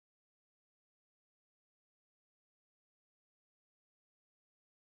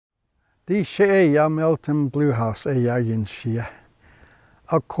Di she ya Milton Bluehouse ya yin shia.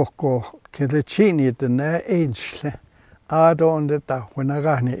 A coco Kinlichee the ne ageless. Ado on the ta when I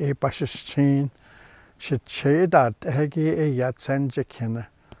got a pashes chain. She that hegi a yat senjekina.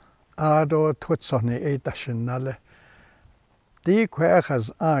 Ado tutsoni a dashinale. Di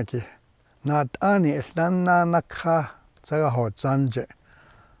querhas agi. Not any is lana nakha zagaho zanje.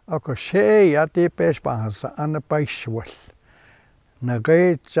 Ako she ya di peshbahas an a baishwell.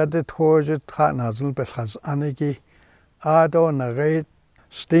 Nagay Jeddito jitha nazl bechas anigi. Ado nagay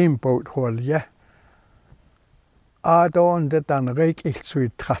Steamboat hol ye. Ado on the danreik ich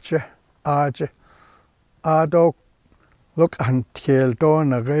sweet trache. Ado look until do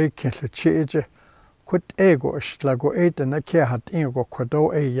nagay Kinlichee. Quit ego lago ete na kia hat ego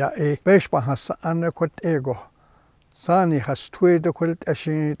quado ya beshbahas an quit ego. Sani has tweede quit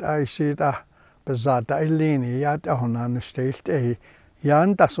ashit I see da. Bezada ilini yat ahonan stelt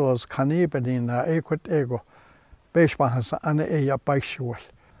Jan das was kanibedina quit ego. Beshbahas an ya baishwal.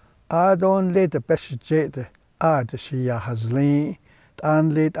 Adon led the best jete. She has lean.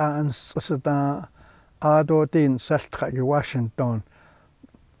 An led an sasada. Ado din seltra Washington.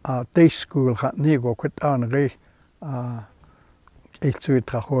 Day school hat nego quit an re. Ich zu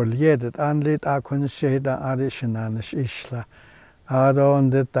trahol jedet. An led a kun sheda additionanish isla. Ado on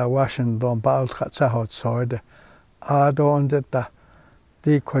det da Washington bald hat sahot side. Ado on det da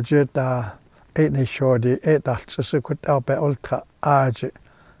di kojeta etne shodi etalt se quit out by ultra age.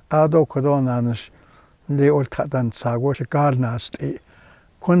 Ado kodonanis le ultra dan sago se garnast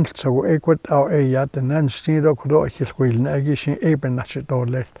kun so quit out yat and then stido kodo hilwil nagishin eben nach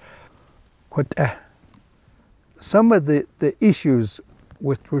dole quit Some of the issues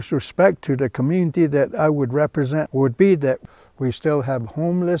with respect to the community that I would represent would be that we still have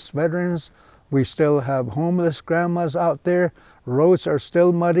homeless veterans, we still have homeless grandmas out there, roads are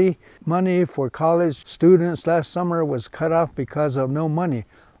still muddy, money for college students last summer was cut off because of no money,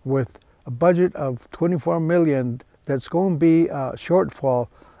 with a budget of 24 million that's going to be a shortfall.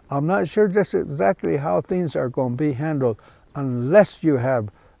 I'm not sure just exactly how things are going to be handled unless you have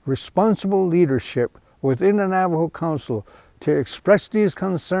responsible leadership within the Navajo Council to express these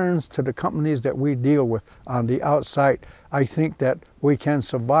concerns to the companies that we deal with on the outside. I think that we can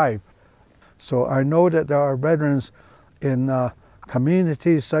survive. So I know that there are veterans in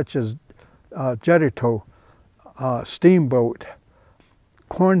communities such as Jeddito, Steamboat,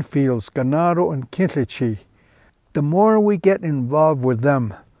 Cornfields, Ganado, and Kinlichee. The more we get involved with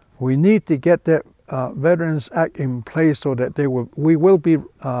them, we need to get that Veterans Act in place so that we will be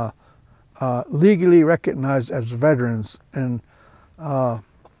legally recognized as veterans and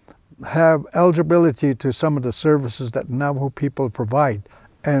have eligibility to some of the services that Navajo people provide.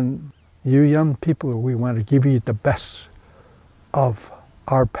 And you young people, we want to give you the best of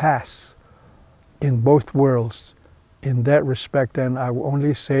our past in both worlds in that respect. And I will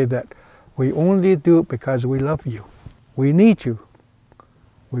only say that we only do it because we love you. We need you.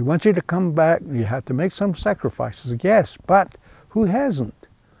 We want you to come back. You have to make some sacrifices, yes, but who hasn't?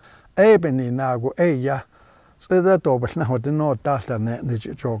 Ebony nago eya seda dobel na hod no dasla ne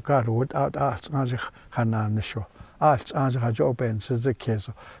jo gar without arts ange hanan sho arts ange hajo ben se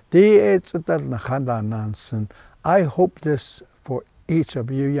keso di it's that na hanansen. I hope this for each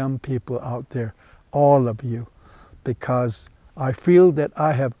of you young people out there, all of you, because I feel that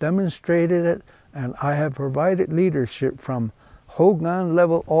I have demonstrated it and I have provided leadership from Hogan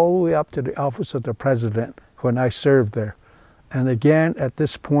level all the way up to the office of the president when I served there. And again, at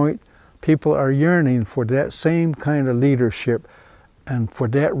this point, people are yearning for that same kind of leadership. And for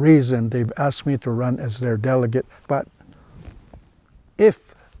that reason, they've asked me to run as their delegate. But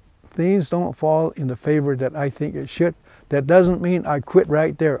if things don't fall in the favor that I think it should, that doesn't mean I quit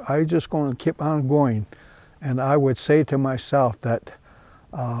right there. I'm just going to keep on going. And I would say to myself that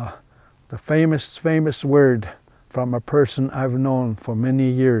the famous word from a person I've known for many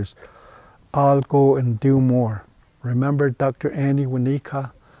years, I'll go and do more. Remember Dr. Annie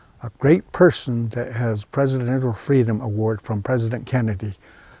Winnica, a great person that has Presidential Freedom Award from President Kennedy.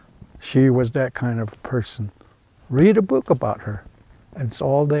 She was that kind of person. Read a book about her. It's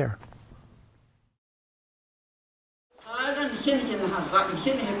all there.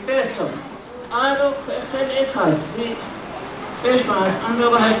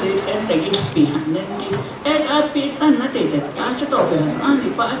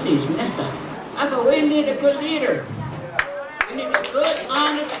 We need a good leader. We need a good,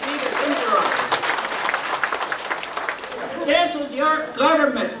 honest leader in the This is your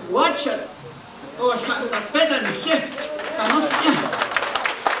government. Watch it.